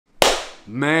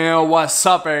Man, what's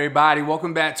up everybody?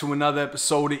 Welcome back to another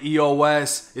episode of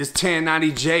EOS. It's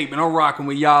 1090 Jake, and I'm rocking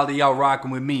with y'all, y'all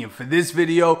rocking with me. And for this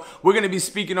video, we're going to be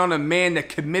speaking on a man that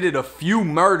committed a few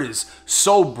murders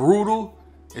so brutal,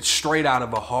 it's straight out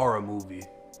of a horror movie.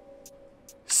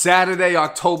 Saturday,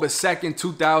 October 2nd,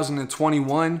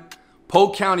 2021,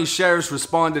 Polk County Sheriffs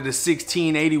responded to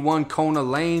 1681 Kona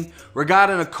Lane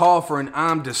regarding a call for an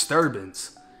armed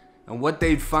disturbance. And what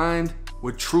they'd find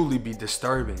would truly be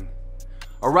disturbing.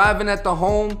 Arriving at the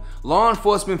home, law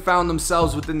enforcement found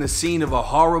themselves within the scene of a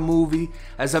horror movie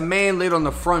as a man laid on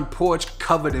the front porch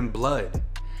covered in blood.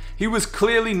 He was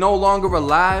clearly no longer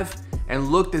alive and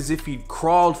looked as if he'd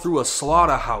crawled through a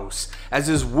slaughterhouse, as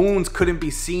his wounds couldn't be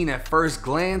seen at first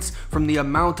glance from the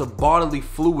amount of bodily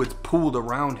fluids pooled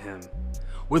around him.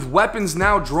 With weapons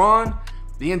now drawn,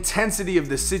 the intensity of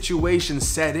the situation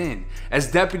set in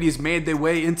as deputies made their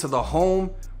way into the home,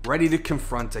 ready to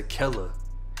confront a killer.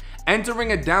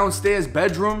 Entering a downstairs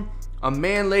bedroom, a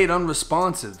man laid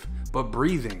unresponsive, but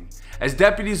breathing, as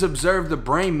deputies observed the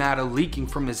brain matter leaking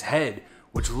from his head,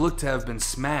 which looked to have been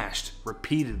smashed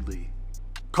repeatedly.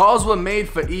 Calls were made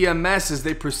for EMS as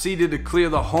they proceeded to clear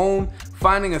the home,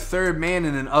 finding a third man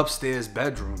in an upstairs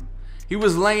bedroom. He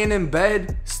was laying in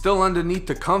bed, still underneath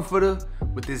the comforter,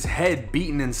 with his head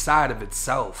beaten inside of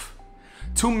itself.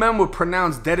 Two men were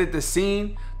pronounced dead at the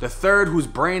scene. The third, whose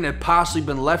brain had partially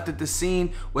been left at the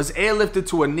scene, was airlifted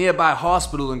to a nearby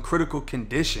hospital in critical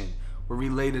condition, where he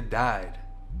later died.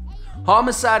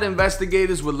 Homicide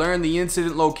investigators would learn the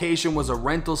incident location was a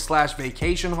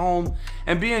rental/vacation home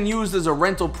and being used as a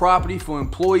rental property for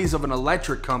employees of an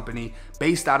electric company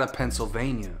based out of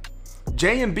Pennsylvania.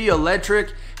 J&B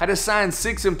Electric had assigned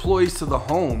 6 employees to the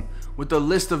home, with the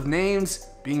list of names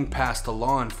being passed to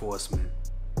law enforcement.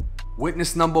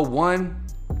 Witness number 1,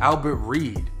 Albert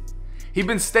Reed. He'd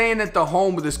been staying at the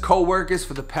home with his co-workers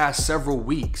for the past several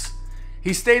weeks.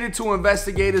 He stated to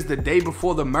investigators the day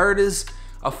before the murders,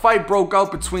 a fight broke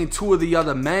out between 2 of the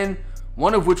other men,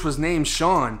 one of which was named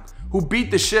Sean, who beat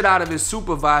the shit out of his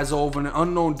supervisor over an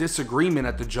unknown disagreement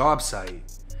at the job site.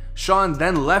 Sean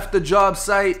then left the job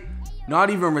site,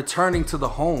 not even returning to the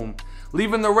home,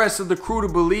 leaving the rest of the crew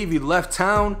to believe he'd left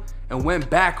town and went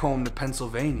back home to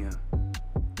Pennsylvania.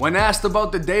 When asked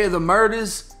about the day of the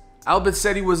murders, Albert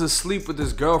said he was asleep with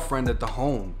his girlfriend at the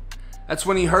home. That's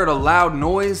when he heard a loud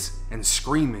noise and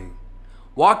screaming.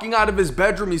 Walking out of his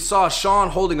bedroom, he saw Sean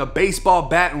holding a baseball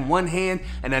bat in one hand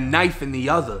and a knife in the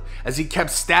other as he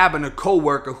kept stabbing a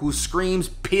co-worker whose screams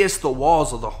pierced the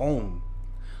walls of the home.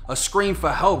 A scream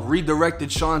for help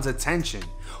redirected Sean's attention,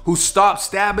 who stopped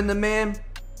stabbing the man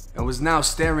and was now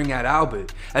staring at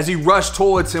Albert as he rushed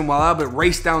towards him while Albert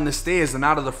raced down the stairs and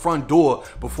out of the front door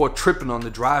before tripping on the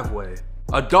driveway.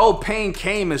 A dull pain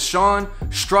came as Sean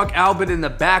struck Albert in the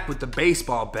back with the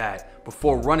baseball bat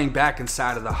before running back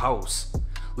inside of the house.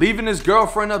 Leaving his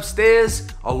girlfriend upstairs,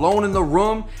 alone in the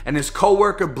room, and his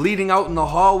co-worker bleeding out in the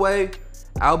hallway,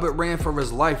 Albert ran for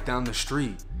his life down the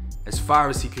street, as far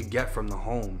as he could get from the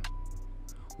home.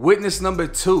 Witness number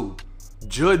 2,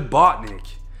 Judd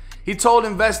Botnick. He told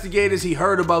investigators he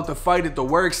heard about the fight at the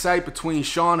work site between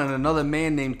Sean and another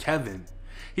man named Kevin.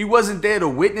 He wasn't there to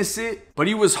witness it, but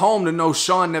he was home to know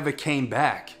Sean never came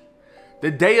back. The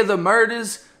day of the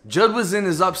murders, Judd was in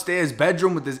his upstairs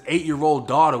bedroom with his 8-year-old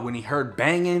daughter when he heard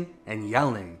banging and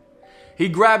yelling. He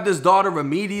grabbed his daughter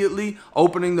immediately,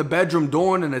 opening the bedroom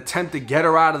door in an attempt to get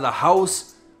her out of the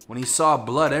house when he saw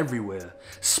blood everywhere,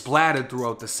 splattered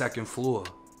throughout the second floor.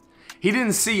 He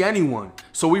didn't see anyone,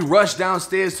 so he rushed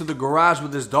downstairs to the garage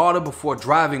with his daughter before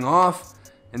driving off,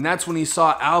 and that's when he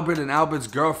saw Albert and Albert's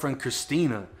girlfriend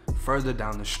Christina further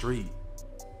down the street.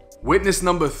 Witness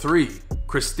number 3,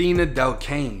 Christina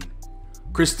Delcane.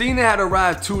 Christina had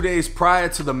arrived 2 days prior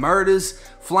to the murders,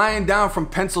 flying down from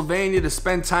Pennsylvania to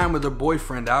spend time with her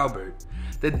boyfriend Albert.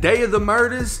 The day of the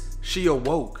murders, she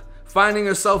awoke, finding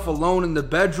herself alone in the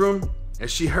bedroom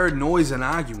as she heard noise and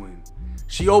arguing.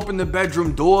 She opened the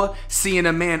bedroom door, seeing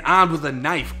a man armed with a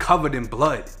knife covered in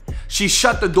blood. She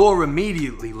shut the door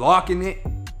immediately, locking it,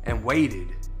 and waited.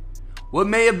 What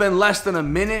may have been less than a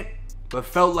minute, but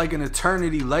felt like an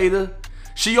eternity later,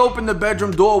 she opened the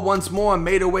bedroom door once more and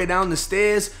made her way down the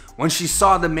stairs when she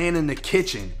saw the man in the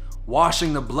kitchen,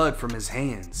 washing the blood from his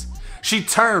hands. She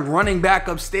turned, running back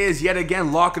upstairs, yet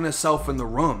again locking herself in the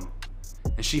room.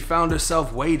 And she found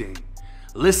herself waiting,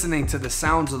 listening to the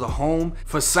sounds of the home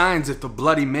for signs if the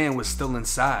bloody man was still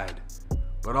inside.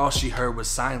 But all she heard was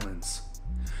silence.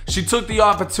 She took the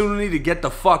opportunity to get the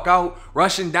fuck out,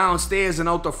 rushing downstairs and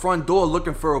out the front door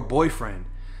looking for her boyfriend.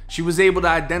 She was able to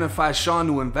identify Sean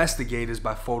to investigators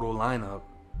by photo lineup.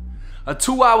 A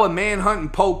 2-hour manhunt in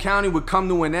Polk County would come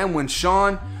to an end when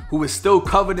Sean, who was still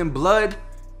covered in blood,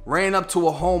 ran up to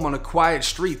a home on a quiet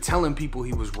street telling people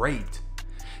he was raped.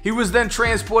 He was then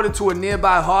transported to a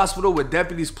nearby hospital where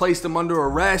deputies placed him under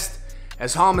arrest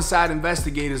as homicide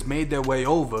investigators made their way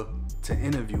over to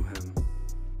interview him.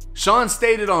 Sean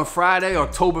stated on Friday,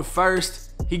 October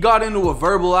 1st, he got into a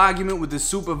verbal argument with his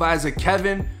supervisor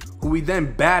Kevin, who he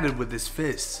then battered with his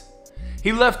fists.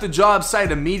 He left the job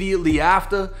site immediately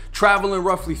after, traveling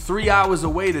roughly 3 hours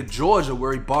away to Georgia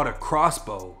where he bought a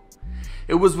crossbow.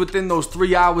 It was within those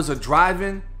 3 hours of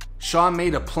driving, Sean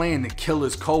made a plan to kill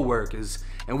his coworkers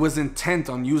and was intent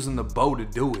on using the bow to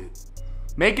do it.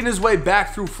 Making his way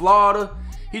back through Florida,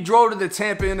 he drove to the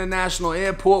Tampa International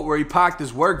Airport where he parked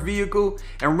his work vehicle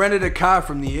and rented a car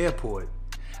from the airport.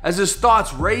 As his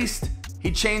thoughts raced,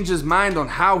 he changed his mind on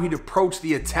how he'd approach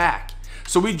the attack,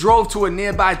 so he drove to a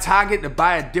nearby Target to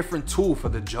buy a different tool for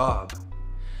the job.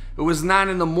 It was 9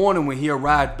 in the morning when he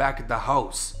arrived back at the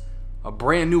house, a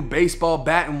brand new baseball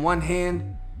bat in one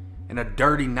hand and a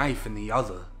dirty knife in the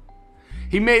other.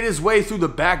 He made his way through the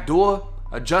back door,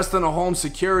 adjusting a home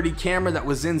security camera that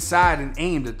was inside and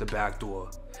aimed at the back door.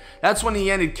 That's when he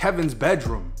entered Kevin's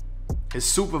bedroom. His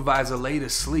supervisor laid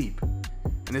asleep,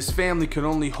 and his family could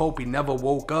only hope he never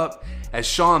woke up as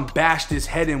Sean bashed his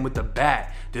head in with the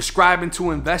bat, describing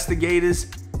to investigators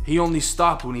he only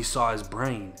stopped when he saw his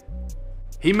brain.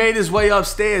 He made his way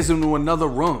upstairs into another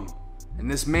room,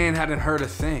 and this man hadn't heard a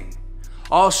thing.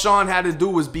 All Sean had to do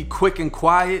was be quick and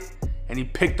quiet, and he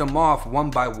picked them off one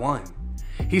by one.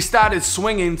 He started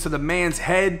swinging to the man's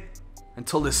head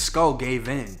until his skull gave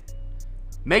in.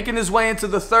 Making his way into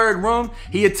the third room,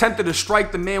 he attempted to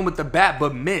strike the man with the bat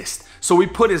but missed, so he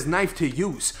put his knife to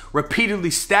use, repeatedly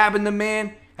stabbing the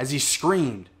man as he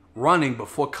screamed, running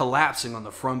before collapsing on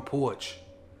the front porch.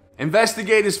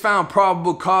 Investigators found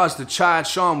probable cause to charge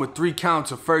Sean with 3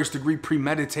 counts of first-degree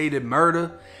premeditated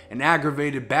murder and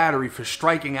aggravated battery for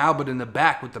striking Albert in the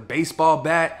back with a baseball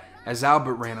bat as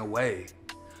Albert ran away.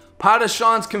 Part of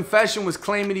Sean's confession was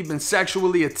claiming he'd been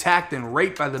sexually attacked and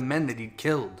raped by the men that he'd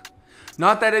killed.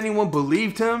 Not that anyone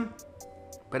believed him,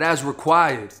 but as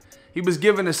required, he was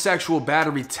given a sexual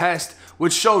battery test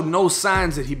which showed no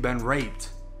signs that he'd been raped.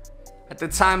 At the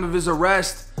time of his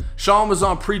arrest, Sean was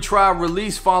on pretrial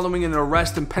release following an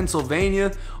arrest in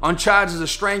Pennsylvania on charges of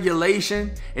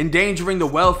strangulation, endangering the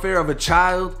welfare of a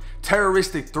child,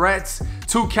 terroristic threats,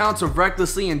 2 counts of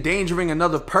recklessly endangering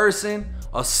another person,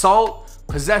 assault,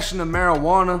 possession of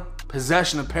marijuana,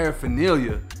 possession of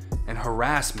paraphernalia, and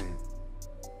harassment.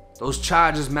 Those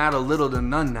charges matter little to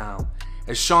none now,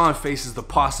 as Sean faces the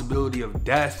possibility of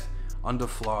death under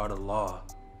Florida law.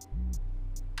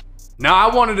 Now,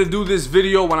 I wanted to do this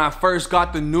video when I first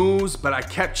got the news, but I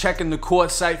kept checking the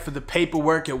court site for the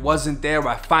paperwork. It wasn't there.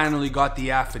 I finally got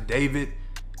the affidavit,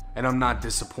 and I'm not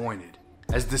disappointed.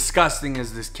 As disgusting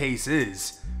as this case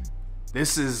is,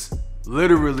 this is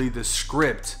literally the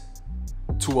script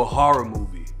to a horror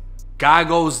movie. Guy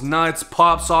goes nuts,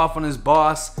 pops off on his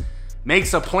boss,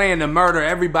 makes a plan to murder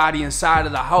everybody inside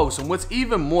of the house. And what's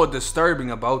even more disturbing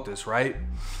about this, right?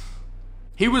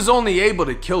 He was only able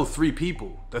to kill 3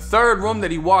 people. The third room that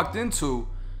he walked into,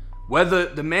 whether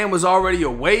the man was already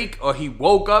awake or he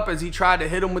woke up as he tried to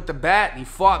hit him with the bat and he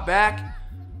fought back,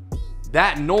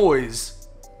 that noise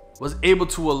was able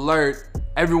to alert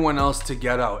everyone else to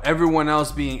get out. Everyone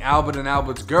else being Albert and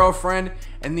Albert's girlfriend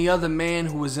and the other man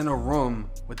who was in a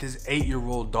room with his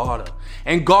 8-year-old daughter.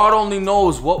 And God only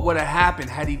knows what would have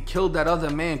happened had he killed that other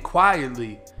man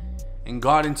quietly and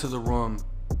got into the room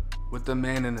with the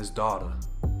man and his daughter.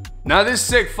 Now this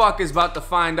sick fuck is about to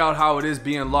find out how it is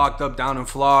being locked up down in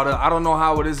Florida. I don't know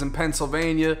how it is in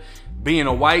Pennsylvania being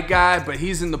a white guy, but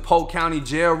he's in the Polk County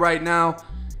jail right now.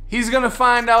 He's gonna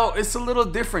find out it's a little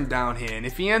different down here. And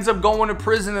if he ends up going to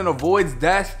prison and avoids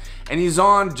death and he's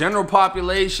on general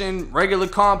population, regular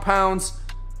compounds,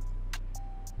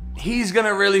 he's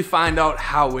gonna really find out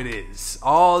how it is.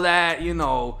 All that, you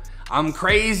know, I'm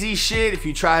crazy shit, if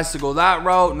he tries to go that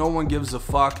route, no one gives a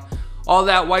fuck. All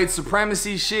that white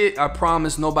supremacy shit, I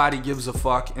promise nobody gives a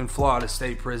fuck in Florida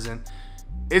State Prison.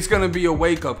 It's gonna be a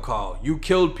wake-up call. You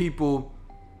killed people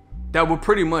that were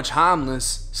pretty much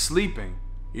harmless, sleeping.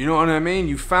 You know what I mean?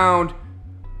 You found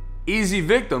easy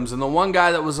victims, and the one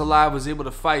guy that was alive was able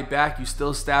to fight back. You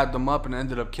still stabbed him up and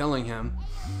ended up killing him.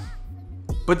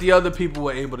 But the other people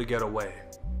were able to get away.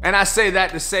 And I say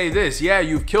that to say this, yeah,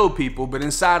 you've killed people, but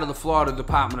inside of the Florida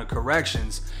Department of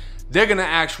Corrections, they're gonna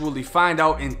actually find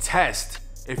out and test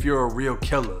if you're a real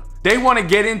killer. They wanna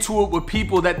get into it with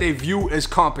people that they view as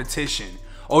competition.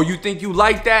 Oh, you think you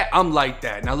like that? I'm like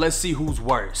that. Now let's see who's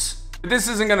worse. But this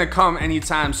isn't gonna come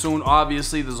anytime soon.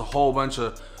 Obviously, there's a whole bunch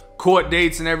of court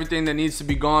dates and everything that needs to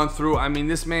be gone through. I mean,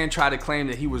 this man tried to claim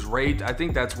that he was raped. I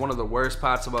think that's one of the worst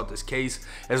parts about this case,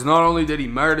 is not only did he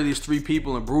murder these 3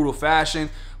 people in brutal fashion,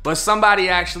 but somebody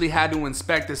actually had to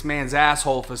inspect this man's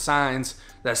asshole for signs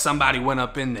that somebody went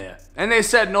up in there. And they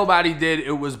said nobody did.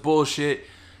 It was bullshit.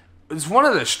 It's one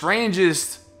of the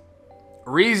strangest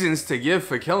reasons to give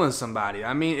for killing somebody.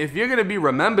 I mean, if you're gonna be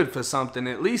remembered for something,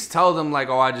 at least tell them like,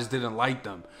 oh, I just didn't like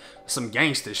them. Some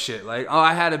gangster shit like, oh,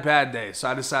 I had a bad day, so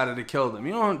I decided to kill them.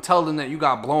 You don't tell them that you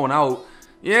got blown out.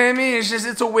 You know what I mean?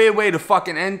 It's a weird way to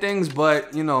fucking end things,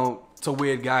 but you know, it's a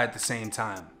weird guy at the same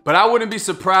time. But I wouldn't be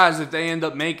surprised if they end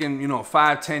up making, you know,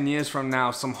 5-10 years from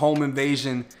now, some home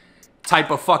invasion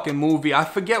type of fucking movie. I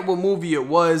forget what movie it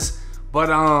was, but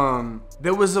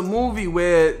there was a movie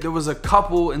where there was a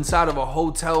couple inside of a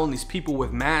hotel and these people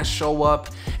with masks show up,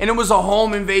 and it was a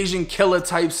home invasion killer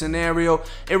type scenario.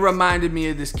 It reminded me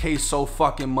of this case so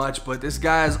fucking much, but this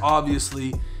guy is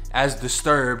obviously as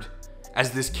disturbed as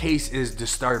this case is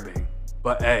disturbing.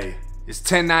 But hey, it's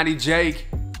 1090 Jake.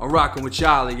 I'm rocking with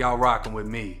y'all and y'all rocking with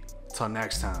me. Till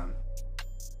next time.